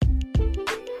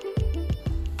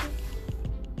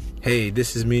Hey,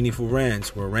 this is Meaningful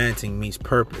Rants, where ranting meets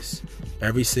purpose.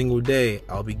 Every single day,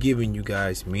 I'll be giving you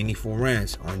guys meaningful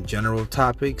rants on general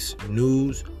topics,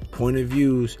 news, point of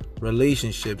views,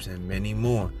 relationships, and many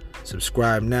more.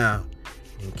 Subscribe now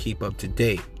and keep up to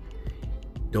date.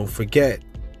 Don't forget,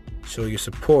 show your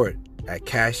support at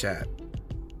Cash App.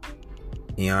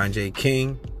 Eon J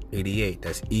King 88.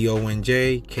 That's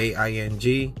EONJ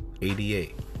KING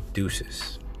 88.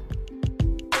 Deuces.